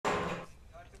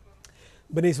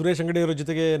ಬನ್ನಿ ಸುರೇಶ್ ಅಂಗಡಿ ಅವರ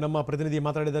ಜೊತೆಗೆ ನಮ್ಮ ಪ್ರತಿನಿಧಿ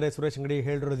ಮಾತಾಡಿದ್ದಾರೆ. ಸುರೇಶ್ ಅಂಗಡಿ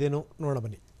ಹೇಳಿರೋದೇನು ನೋಡೋಣ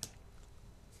ಬನ್ನಿ.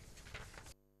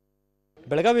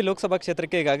 ಬೆಳಗಾವಿ ಲೋಕಸಭಾ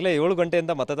ಕ್ಷೇತ್ರಕ್ಕೆ ಈಗಾಗಲೇ 7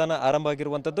 ಗಂಟೆಯಿಂದ ಮತದಾನ ಆರಂಭ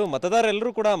ಆಗಿರುವಂಥದ್ದು. ಮತದಾರರೆಲ್ಲರೂ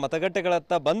ಕೂಡ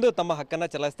ಮತಗಟ್ಟೆಗಳತ್ತ ಬಂದು ತಮ್ಮ ಹಕ್ಕನ್ನು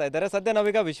ಚಲಾಯಿಸ್ತಾ ಇದ್ದಾರೆ. ಸದ್ಯ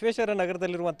ನಾವೀಗ ವಿಶ್ವೇಶ್ವರ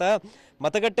ನಗರದಲ್ಲಿರುವಂತಹ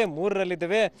ಮತಗಟ್ಟೆ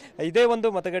 3ರಲ್ಲಿದ್ದೇವೆ. ಇದೇ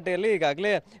ಒಂದು ಮತಗಟ್ಟೆಯಲ್ಲಿ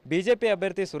ಈಗಾಗಲೇ ಬಿಜೆಪಿ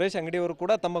ಅಭ್ಯರ್ಥಿ ಸುರೇಶ್ ಅಂಗಡಿ ಅವರು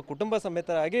ಕೂಡ ತಮ್ಮ ಕುಟುಂಬ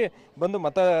ಸಮೇತರಾಗಿ ಬಂದು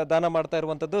ಮತದಾನ ಮಾಡ್ತಾ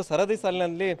ಇರುವಂಥದ್ದು. ಸರದಿ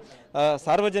ಸಾಲಿನಲ್ಲಿ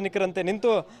ಸಾರ್ವಜನಿಕರಂತೆ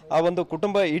ನಿಂತು ಆ ಒಂದು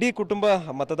ಇಡೀ ಕುಟುಂಬ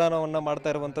ಮತದಾನವನ್ನು ಮಾಡ್ತಾ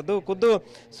ಇರುವಂಥದ್ದು. ಖುದ್ದು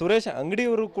ಸುರೇಶ್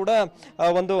ಅಂಗಡಿಯವರು ಕೂಡ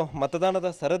ಒಂದು ಮತದಾನದ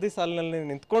ಸರದಿ ಸಾಲಿನಲ್ಲಿ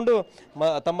ನಿಂತ್ಕೊಂಡು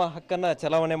ತಮ್ಮ ಹಕ್ಕನ್ನು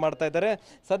ಚಲಾವಣೆ ಮಾಡ್ತಾ ಇದ್ದಾರೆ.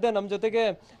 ಸದ್ಯ ನಮ್ಮ ಜೊತೆಗೆ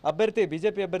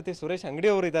ಬಿಜೆಪಿ ಅಭ್ಯರ್ಥಿ ಸುರೇಶ್ ಅಂಗಡಿ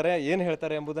ಅವರು ಇದ್ದಾರೆ. ಏನು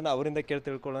ಹೇಳ್ತಾರೆ ಎಂಬುದನ್ನು ಅವರಿಂದ ಕೇಳಿ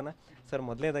ತಿಳ್ಕೊಳ್ಳೋಣ. ಸರ್,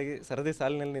 ಮೊದಲನೇದಾಗಿ ಸರದಿ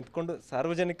ಸಾಲಿನಲ್ಲಿ ನಿಂತ್ಕೊಂಡು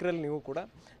ಸಾರ್ವಜನಿಕರಲ್ಲಿ ನೀವು ಕೂಡ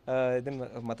ಇದನ್ನು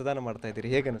ಮತದಾನ ಮಾಡ್ತಾ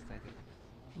ಇದ್ದೀರಿ, ಹೇಗೆ ಅನಿಸ್ತಾ ಇದೆ?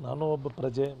 ನಾನು ಒಬ್ಬ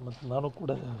ಪ್ರಜೆ ಮತ್ತು ನಾನು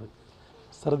ಕೂಡ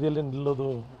ಸರದಿಯಲ್ಲಿ ನಿಲ್ಲೋದು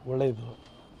ಒಳ್ಳೆಯದು.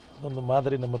 ಅದೊಂದು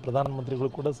ಮಾದರಿ. ನಮ್ಮ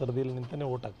ಪ್ರಧಾನಮಂತ್ರಿಗಳು ಕೂಡ ಸರದಿಯಲ್ಲಿ ನಿಂತೇ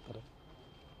ಓಟ್ ಹಾಕ್ತಾರೆ.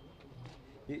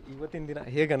 ಇವತ್ತಿನ ದಿನ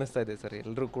ಹೇಗೆ ಅನಿಸ್ತಾ ಇದೆ ಸರ್?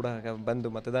 ಎಲ್ಲರೂ ಕೂಡ ಬಂದು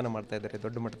ಮತದಾನ ಮಾಡ್ತಾ ಇದ್ದಾರೆ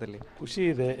ದೊಡ್ಡ ಮಟ್ಟದಲ್ಲಿ. ಖುಷಿ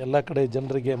ಇದೆ. ಎಲ್ಲ ಕಡೆ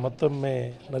ಜನರಿಗೆ ಮತ್ತೊಮ್ಮೆ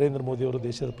ನರೇಂದ್ರ ಮೋದಿಯವರು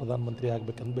ದೇಶದ ಪ್ರಧಾನಮಂತ್ರಿ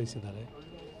ಆಗಬೇಕಂತ ಬಯಸಿದ್ದಾರೆ.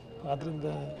 ಆದ್ದರಿಂದ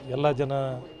ಎಲ್ಲ ಜನ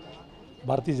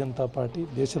ಭಾರತೀಯ ಜನತಾ ಪಾರ್ಟಿ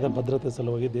ದೇಶದ ಭದ್ರತೆ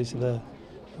ಸಲುವಾಗಿ, ದೇಶದ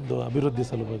ಒಂದು ಅಭಿವೃದ್ಧಿ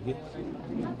ಸಲುವಾಗಿ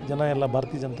ಜನ ಎಲ್ಲ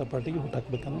ಭಾರತೀಯ ಜನತಾ ಪಾರ್ಟಿಗೆ ಓಟ್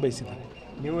ಹಾಕಬೇಕಂತ ಬಯಸಿದ್ದಾರೆ.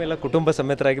 ನೀವು ಎಲ್ಲ ಕುಟುಂಬ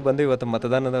ಸಮೇತರಾಗಿ ಬಂದು ಇವತ್ತು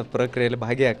ಮತದಾನದ ಪ್ರಕ್ರಿಯೆಯಲ್ಲಿ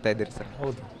ಭಾಗಿಯಾಗ್ತಾ ಇದ್ದೀರಿ ಸರ್?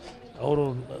 ಹೌದು. ಅವರು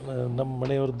ನಮ್ಮ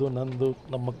ಮನೆಯವ್ರದ್ದು, ನಂದು,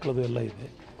 ನಮ್ಮ ಮಕ್ಕಳದು ಎಲ್ಲ ಇದೆ.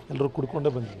 ಎಲ್ಲರೂ ಕುಡ್ಕೊಂಡೇ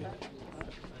ಬಂದಿದ್ದೀವಿ.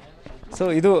 ಸೊ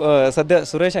ಇದು ಸದ್ಯ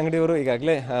ಸುರೇಶ್ ಅಂಗಡಿಯವರು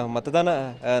ಈಗಾಗಲೇ ಮತದಾನ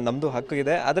ನಮ್ಮದು ಹಕ್ಕು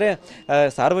ಇದೆ, ಆದರೆ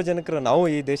ಸಾರ್ವಜನಿಕರು ನಾವು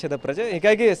ಈ ದೇಶದ ಪ್ರಜೆ,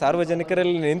 ಹೀಗಾಗಿ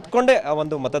ಸಾರ್ವಜನಿಕರಲ್ಲಿ ನಿಂತ್ಕೊಂಡೇ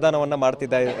ಒಂದು ಮತದಾನವನ್ನು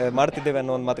ಮಾಡ್ತಿದ್ದೇವೆ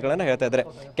ಅನ್ನೋ ಒಂದು ಮಾತುಗಳನ್ನು ಹೇಳ್ತಾ ಇದ್ದಾರೆ.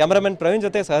 ಕ್ಯಾಮರಾಮನ್ ಪ್ರವೀಣ್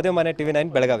ಜೊತೆ ಸಹದೇವ್ ಮಾನೆ,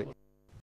 Tv9 ಬೆಳಗಾವಿ.